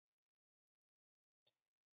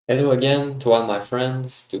Hello again to all my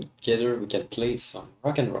friends. Together we can play some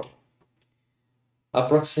rock and roll.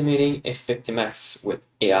 Approximating Expectimax with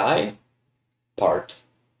AI, part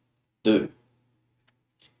 2.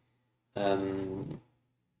 I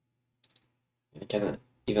can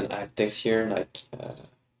even add text here like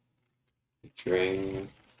featuring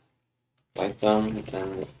Python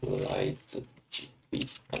and LightGBM.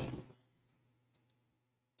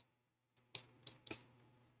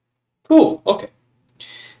 Cool, okay.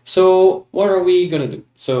 So what are we gonna do?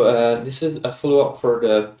 So this is a follow-up for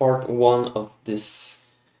the part 1 of this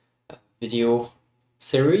video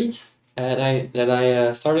series that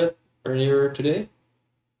I started earlier today,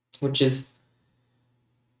 which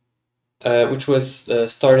was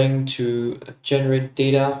starting to generate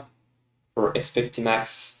data for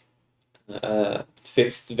Expectimax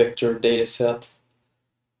fixed vector data set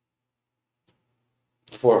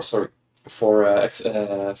for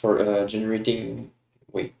generating.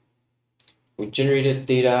 Wait, we generated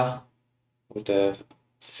data with a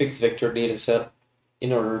fixed vector data set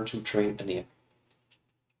in order to train an AI.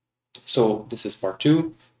 So this is part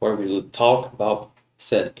 2, where we will talk about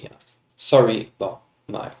said AI. Sorry about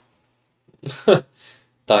my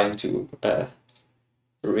time to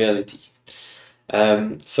reality.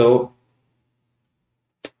 So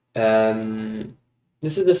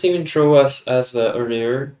this is the same intro as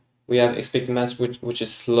earlier. We have Expectimax, which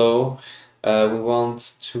is slow. We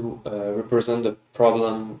want to represent the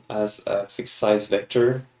problem as a fixed size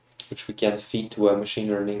vector, which we can feed to a machine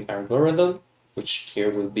learning algorithm, which here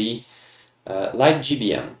will be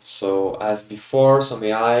LightGBM. So as before, some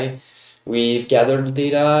AI, we've gathered the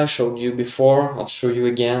data I showed you before. I'll show you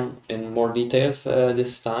again in more details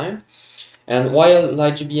this time. And why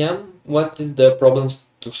LightGBM? What is the problems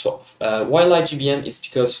to solve? Why LightGBM is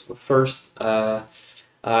because first,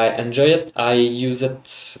 I enjoy it. I use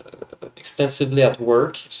it extensively at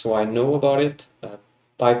work, so I know about it.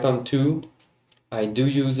 Python 2, I do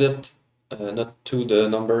use it. Not 2 the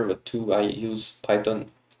number, but 2 I use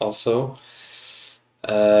Python also.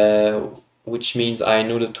 Which means I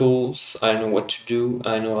know the tools, I know what to do,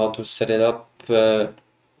 I know how to set it up to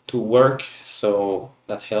work, so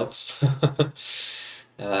that helps.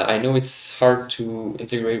 I know it's hard to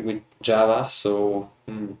integrate with Java, so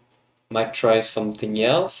might try something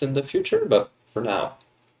else in the future, but for now,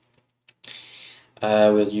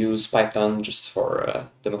 we'll use Python just for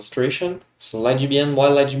demonstration. So LightGBM, why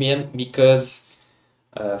LightGBM? Because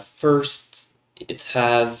first, it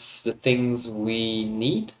has the things we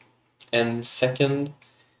need, and second,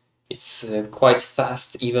 it's quite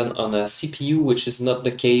fast even on a CPU, which is not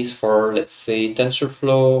the case for, let's say,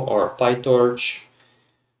 TensorFlow or PyTorch,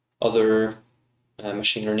 other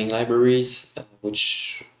machine learning libraries,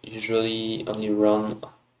 which usually only run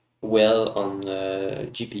well on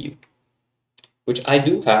GPU. Which I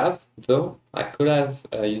do have, though. I could have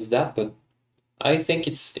used that, but I think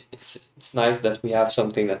it's nice that we have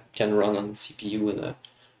something that can run on CPU in a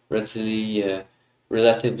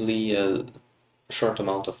relatively short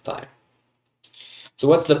amount of time. So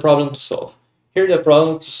what's the problem to solve? Here the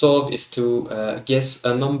problem to solve is to guess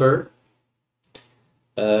a number,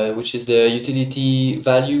 which is the utility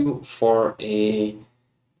value for a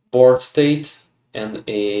board state and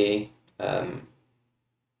a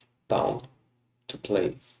pound to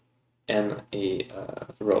play and a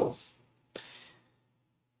row.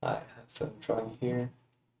 I have a drawing here.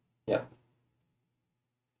 Yeah.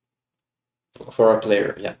 For a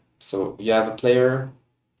player, yeah. So you have a player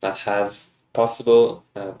that has possible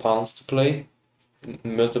pawns to play,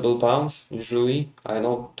 multiple pawns usually. I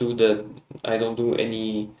don't do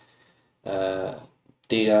any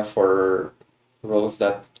data for rows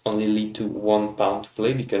that only lead to one pawn to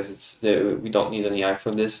play, because we don't need any AI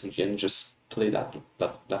for this. We can just play that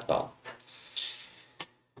pawn.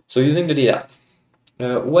 So using the data,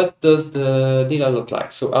 what does the data look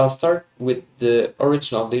like? So I'll start with the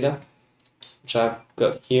original data, which I've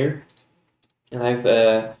got here, and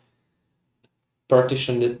I've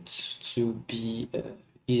partitioned it to be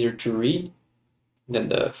easier to read than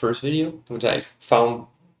the first video, which I found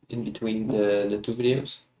in between the two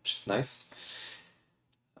videos, which is nice.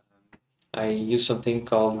 I use something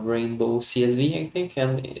called Rainbow CSV, I think,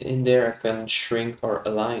 and in there I can shrink or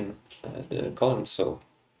align the columns, so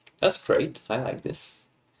that's great. I like this.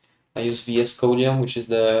 I use VS Codium, which is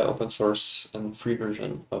the open source and free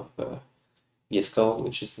version of VS Code,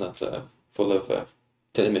 which is not full of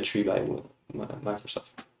telemetry by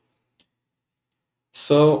Microsoft.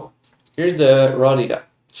 So here's the raw data.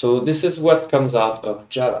 So this is what comes out of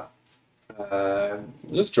Java.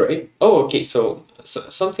 Looks great. Oh, okay. So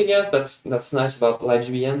something else that's nice about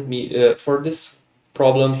LightGBM. For this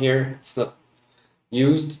problem here, it's not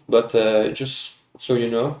used, but just so you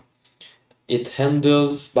know, it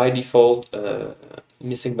handles by default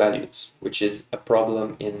missing values, which is a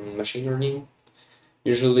problem in machine learning.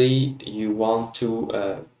 Usually you want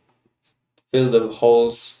to fill the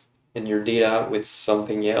holes in your data with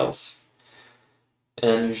something else.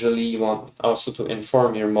 And usually you want also to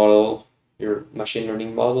inform your model, your machine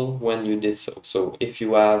learning model, when you did so. So if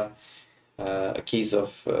you have a case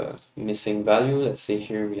of missing value, let's say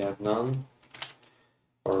here we have none,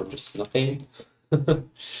 or just nothing.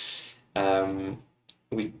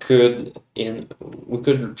 We could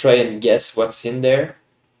try and guess what's in there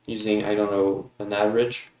using, I don't know, an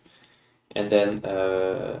average, and then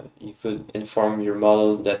you could inform your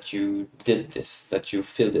model that you did this, that you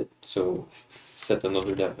filled it. So set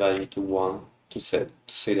another value to 1 to say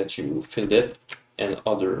that you filled it, and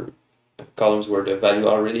other columns where the value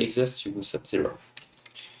already exists, you will set 0.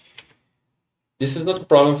 This is not a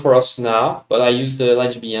problem for us now, but I use the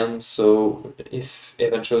LightGBM, so if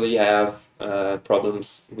eventually I have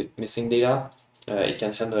problems with missing data, it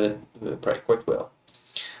can handle it quite well.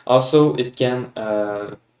 Also, it can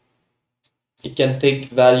take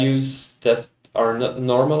values that are not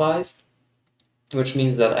normalized, which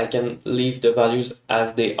means that I can leave the values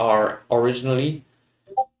as they are originally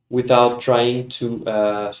without trying to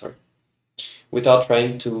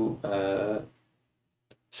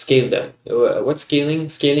scale them. What's scaling?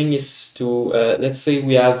 Scaling is to, let's say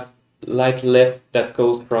we have light left that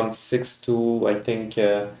goes from 6 to, I think,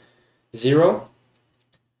 0.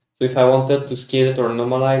 So if I wanted to scale it or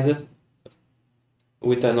normalize it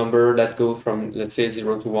with a number that goes from, let's say,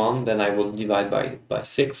 0 to 1, then I will divide by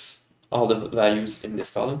 6 all the values in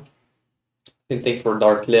this column. Same thing for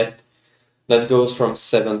dark left. That goes from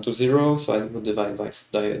 7 to 0, so I will divide by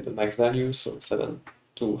the max value, so 7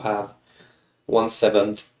 to have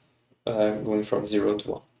 1/7 going from 0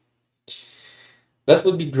 to 1. That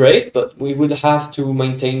would be great, but we would have to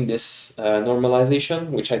maintain this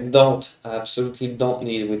normalization, which I absolutely don't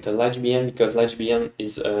need with the LightGBM, because LightGBM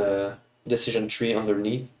is a decision tree under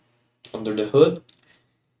the hood.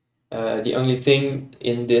 The only thing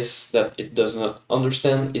in this that it does not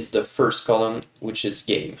understand is the first column, which is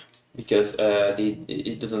game, because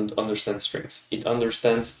it doesn't understand strings. It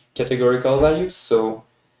understands categorical values, so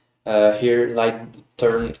here light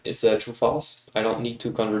turn is true false. I don't need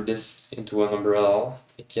to convert this into a number at all.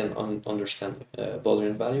 It can understand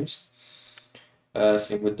Boolean values.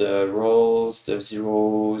 Same with the rows, the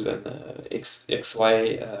zeros, and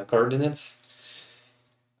XY coordinates.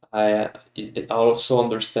 It also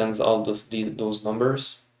understands all those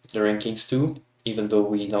numbers, the rankings too, even though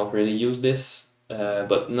we don't really use this,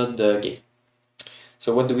 but not the game.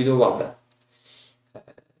 So what do we do about that?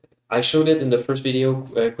 I showed it in the first video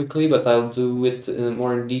quickly, but I'll do it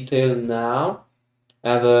more in detail now. I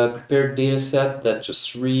have a prepared data set that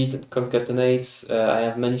just reads and concatenates. I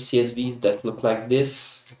have many CSVs that look like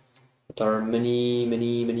this. There are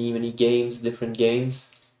many games, different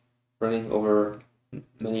games, running over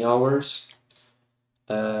many hours.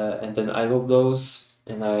 And then I load those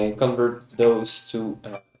and I convert those to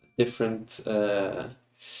different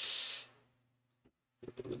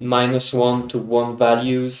 -1 to 1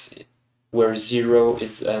 values, where 0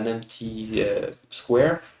 is an empty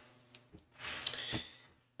square.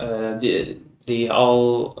 They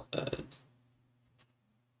all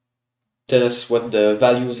tell us what the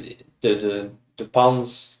values, the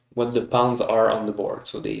pounds, what the pounds are on the board.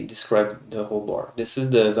 So they describe the whole board. This is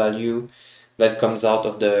the value that comes out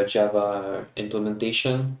of the Java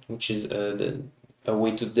implementation, which is a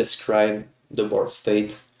way to describe the board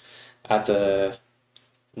state at a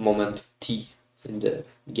moment t in the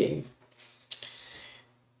game.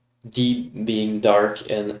 D being dark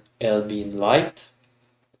and L being light,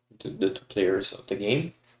 the two players of the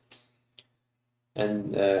game.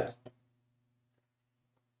 And the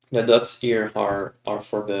dots here are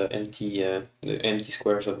for the empty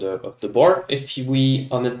squares of the board. If we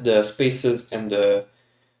omit the spaces and the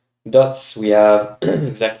dots, we have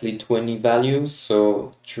exactly 20 values.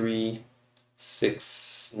 So 3,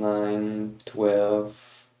 6, 9,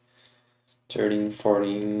 12, 13,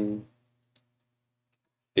 14,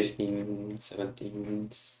 15, 17.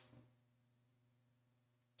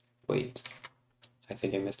 Wait, I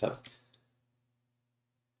think I messed up.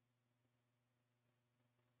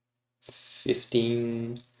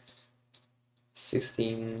 15,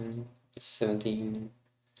 16, 17,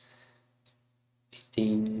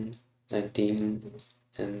 18, 19,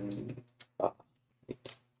 and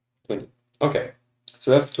 20. Okay,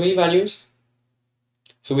 so we have 20 values.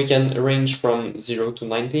 So we can range from 0 to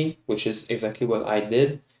 19, which is exactly what I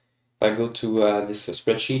did. If I go to this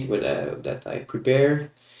spreadsheet that I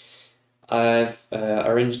prepared, I've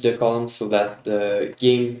arranged the columns so that the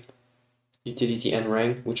game, utility, and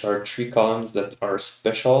rank, which are 3 columns that are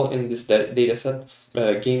special in this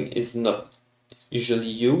dataset, game is not usually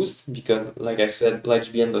used because, like I said,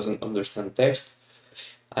 LightGBM doesn't understand text.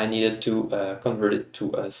 I needed to convert it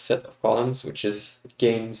to a set of columns, which is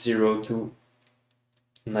game 0 to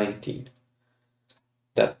 19,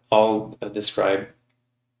 that all describe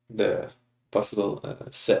the possible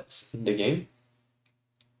sets in the game.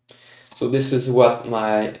 So this is what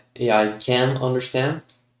my AI can understand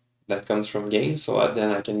that comes from game. So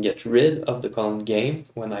then I can get rid of the column game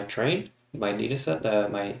when I train my dataset,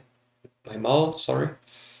 my model, sorry.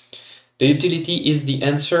 The utility is the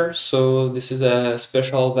answer. So this is a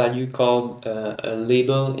special value called a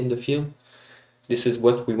label in the field. This is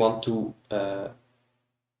what we want to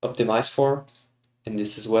optimize for. And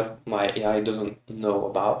this is what my AI doesn't know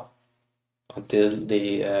about until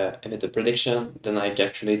they emit a prediction. Then I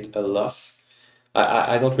calculate a loss.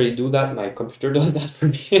 I don't really do that. My computer does that for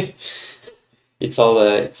me. It's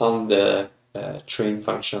on the train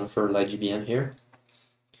function for LightGBM here.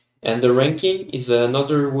 And the ranking is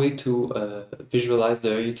another way to visualize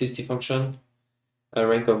the utility function. A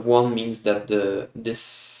rank of 1 means that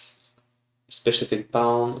this specific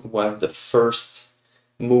pawn was the first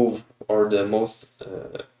move or the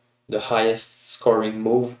highest scoring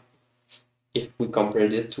move if we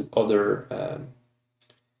compared it to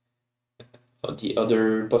the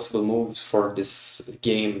other possible moves for this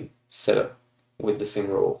game setup with the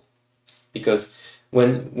same role. Because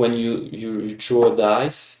when you throw a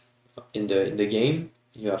dice in the game,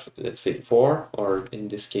 you have, let's say, 4, or in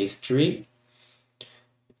this case 3.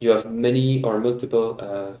 You have many or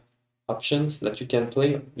multiple options that you can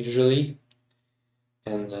play usually,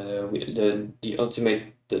 and the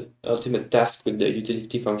ultimate task with the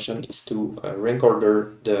utility function is to rank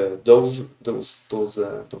order those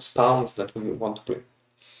pawns that we want to play.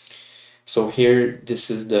 So here, this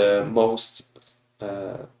is the most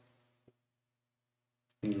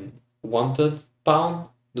wanted pawn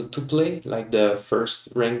to play, like the first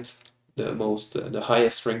ranked, the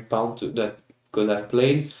highest ranked pawn that could have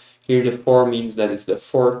played. Here the 4 means that it's the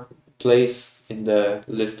 4th place in the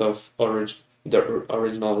list of the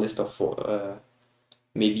original list of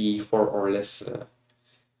maybe 4 or less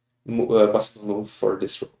possible move for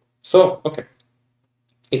this row. So okay,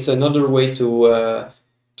 it's another way to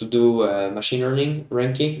do machine learning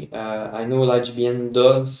ranking. I know LightGBM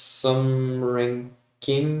does some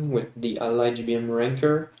ranking with the LightGBM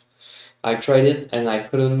ranker. I tried it and I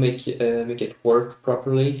couldn't make it work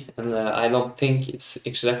properly, and I don't think it's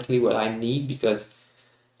exactly what I need, because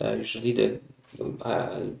usually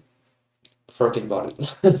forget about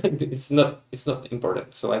it. it's not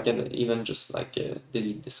important, so I can even just like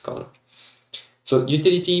delete this column. So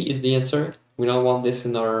utility is the answer. We don't want this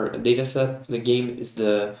in our dataset. The game is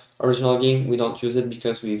the original game. We don't use it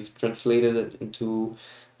because we've translated it into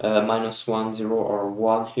 -1, 0, or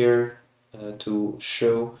 1 here to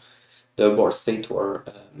show the board state to our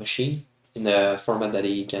machine in a format that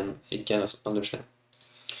it can understand.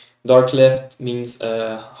 Dark left means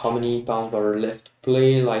how many pawns are left to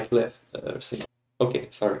play. Light left, okay,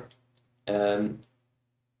 sorry.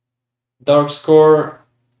 Dark score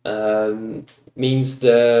means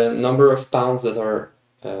the number of pawns that are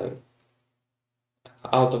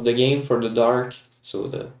out of the game for the dark, so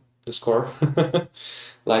the score.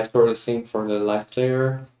 Light score the same for the light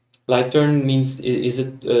player. Light turn means is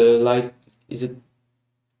it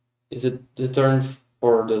the turn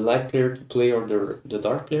for the light player to play or the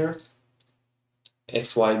dark player?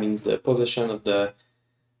 XY means the position of the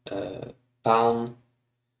pawn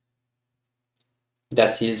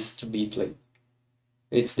that is to be played.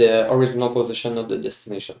 It's the original position of the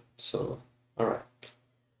destination. So, all right.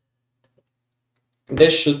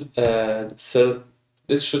 This should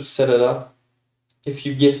set it up. If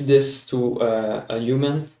you give this to a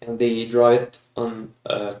human and they draw it on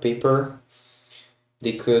paper,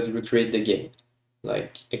 they could recreate the game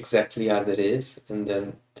like exactly as it is, and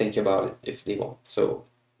then think about it if they want. So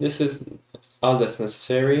this is all that's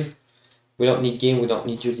necessary. We don't need game, we don't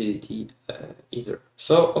need utility either.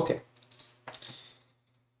 So okay.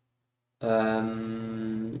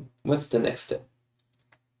 What's the next step?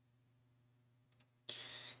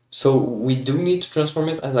 So we do need to transform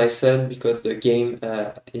it, as I said, because the game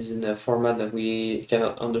is in a format that we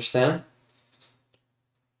cannot understand.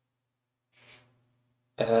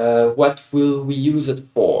 What will we use it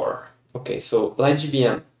for? Okay, so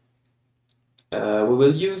LightGBM. We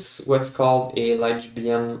will use what's called a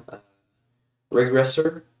LightGBM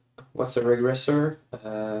regressor. What's a regressor?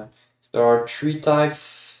 There are 3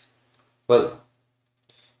 types. Well,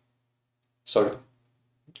 sorry.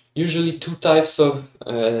 usually two types of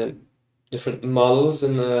different models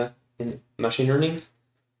in machine learning.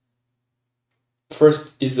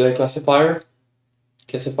 First is a classifier.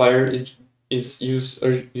 Classifier is used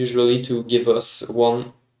usually to give us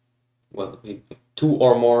two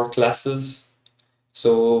or more classes.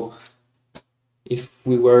 So if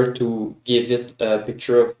we were to give it a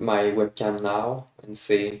picture of my webcam now and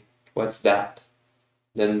say, what's that?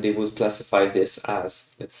 Then they would classify this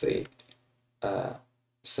as, let's say,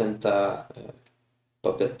 Santa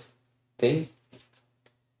puppet thing.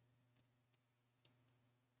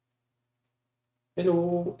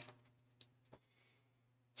 Hello.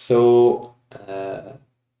 So,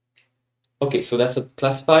 okay, so that's a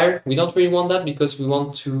classifier. We don't really want that because we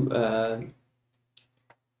want to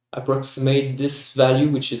approximate this value,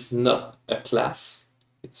 which is not a class.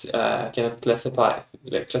 It's I cannot classify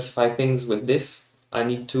things with this. I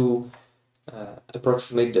need to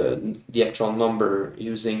approximate the actual number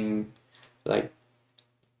using like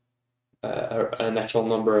an actual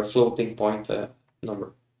number, a floating point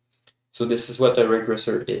number. So this is what a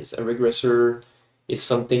regressor is. A regressor is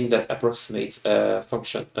something that approximates a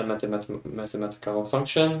function, a mathematical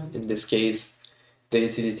function, in this case, the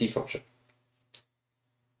utility function.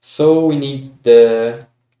 So we need the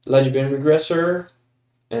LightGBM regressor,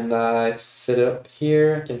 and I've set it up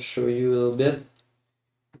here. I can show you a little bit.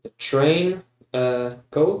 The train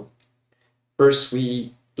code. First,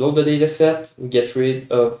 we load the dataset, we get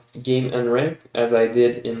rid of game and rank, as I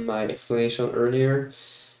did in my explanation earlier.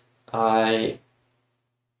 I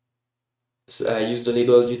use the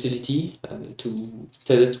label utility to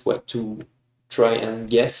tell it what to try and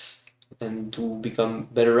guess and to become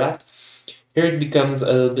better at. Here it becomes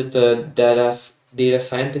a little bit data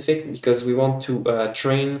scientific because we want to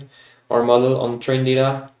train our model on trained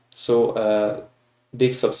data, so a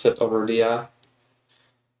big subset of our data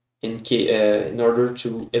in order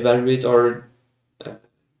to evaluate our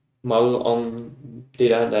model on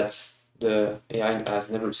data that's the AI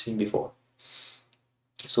has never seen before.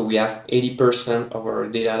 So we have 80% of our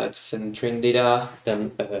data that's in trained data,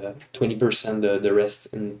 then 20% the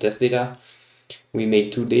rest in test data. We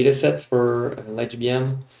made two data sets for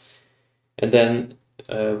LightGBM, and then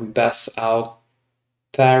we pass out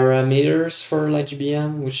parameters for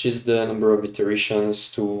LightGBM, which is the number of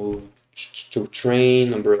iterations to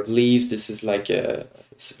train, number of leaves. This is like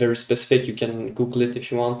very specific. You can Google it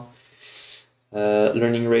if you want.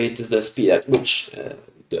 Learning rate is the speed at which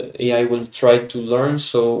the AI will try to learn.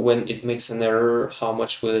 So when it makes an error, how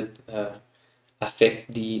much will it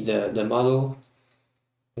affect the model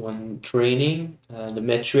when training? The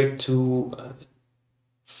metric to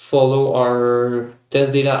follow our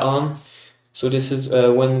test data on. So this is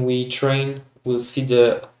when we train, we'll see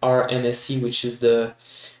the RMSE, which is the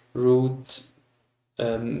root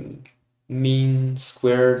mean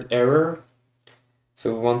squared error.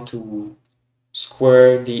 So we want to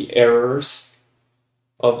square the errors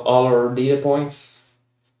of all our data points,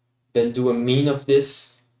 then do a mean of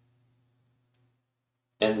this,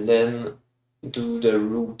 and then do the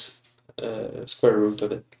root, square root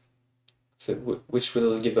of it. So which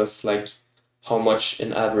will give us like how much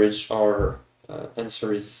in average our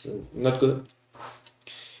answer is not good.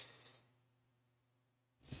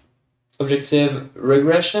 Objective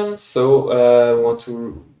regression. So I want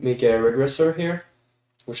to make a regressor here,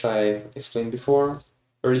 which I explained before.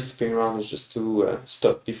 Early stepping around is just to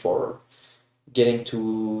stop before getting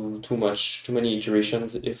too many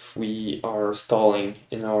iterations if we are stalling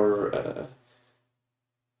in our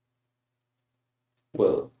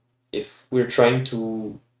if we're trying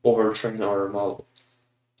to overtrain our model.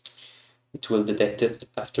 It will detect it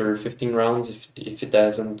after 15 rounds if it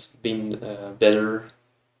hasn't been better.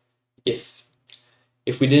 If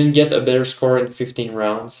we didn't get a better score in 15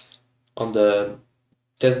 rounds on the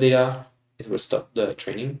test data, it will stop the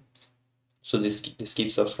training. So this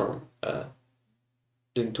keeps us from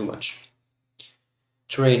doing too much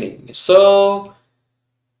training. So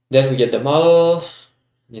then we get the model,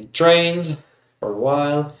 it trains for a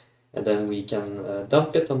while, and then we can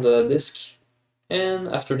dump it on the disk. And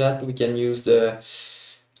after that, we can use the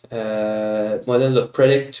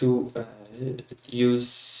model.predict to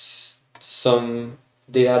use some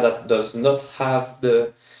data that does not have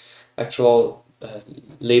the actual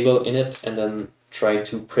label in it, and then try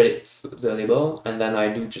to predict the label, and then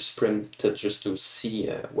I do just print it just to see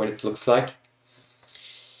what it looks like.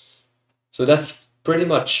 So that's pretty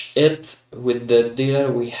much it with the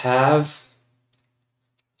data we have.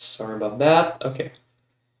 Sorry about that. Okay.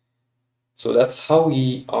 So that's how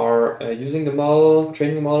we are using the model,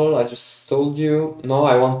 training the model. I just told you. Now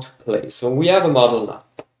I want to play. So we have a model now.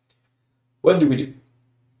 What do we do?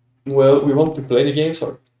 Well, we want to play the game,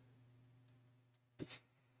 sorry.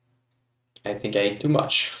 I think I ate too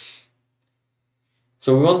much.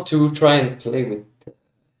 So we want to try and play with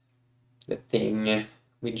the thing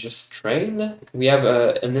we just trained. We have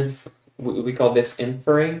we call this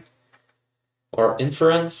inferring or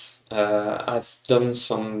inference. I've done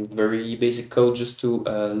some very basic code just to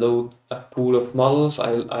load a pool of models.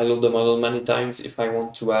 I load the model many times if I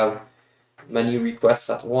want to have many requests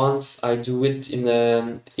at once. I do it in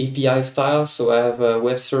an API style, so I have a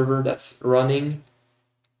web server that's running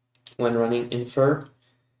when running infer.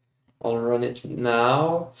 I'll run it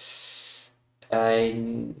now.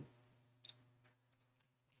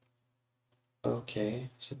 Okay,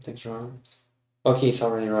 something's wrong. Okay, it's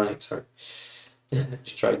already running, sorry.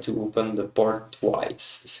 Try to open the port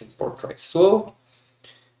twice, the same port twice. So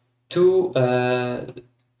to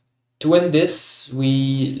end this,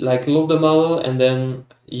 we like load the model and then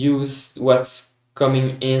use what's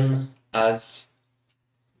coming in as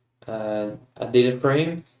a data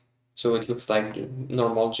frame. So it looks like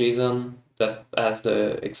normal JSON that has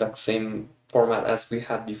the exact same format as we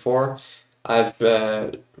had before. I've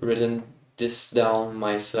written this down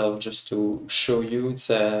myself just to show you. It's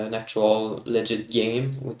an actual legit game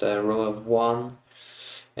with a row of 1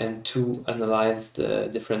 and 2 analyze the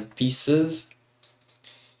different pieces.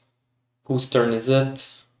 Whose turn is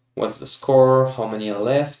it? What's the score? How many are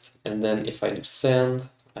left? And then if I do send,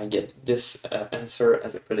 I get this answer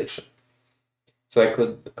as a prediction. So I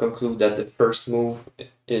could conclude that the first move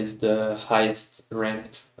is the highest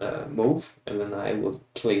ranked move, and then I will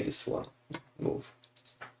play this one move,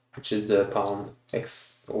 which is the pawn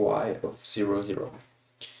XY of 0, 0.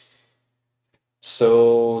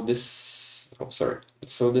 So this, oh sorry.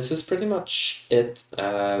 So this is pretty much it.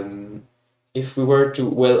 If we were to,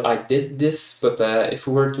 well, I did this, but if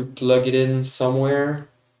we were to plug it in somewhere,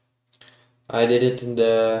 I did it in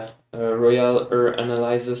the Royal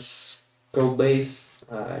Analysis code base.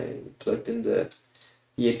 I plugged in the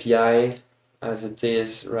API as it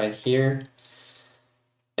is right here,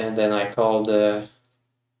 and then I called the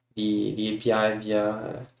API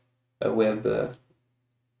via a web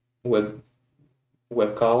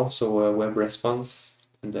call, so a web response,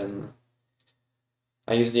 and then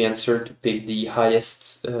I use the answer to pick the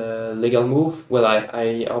highest legal move. Well,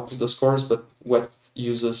 I output the scores, but what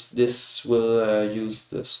uses this will use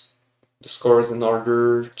the scores in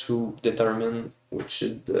order to determine which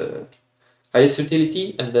is the highest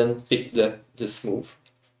utility and then pick this move.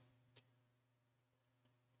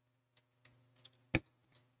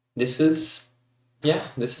 This is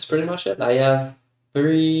pretty much it. I have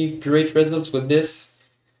very great results with this.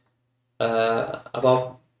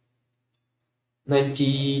 About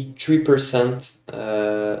 93%,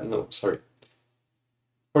 no, sorry,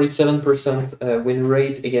 47% win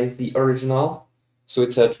rate against the original. So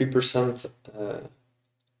it's a 3%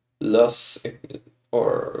 loss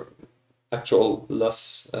or actual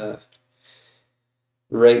loss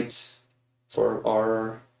rate for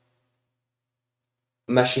our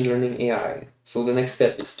machine learning AI. So the next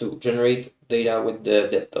step is to generate data with the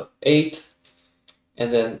depth of 8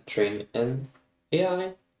 and then train an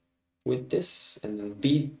AI with this and then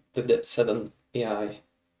beat the depth 7 AI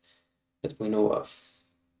that we know of.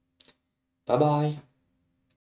 Bye bye.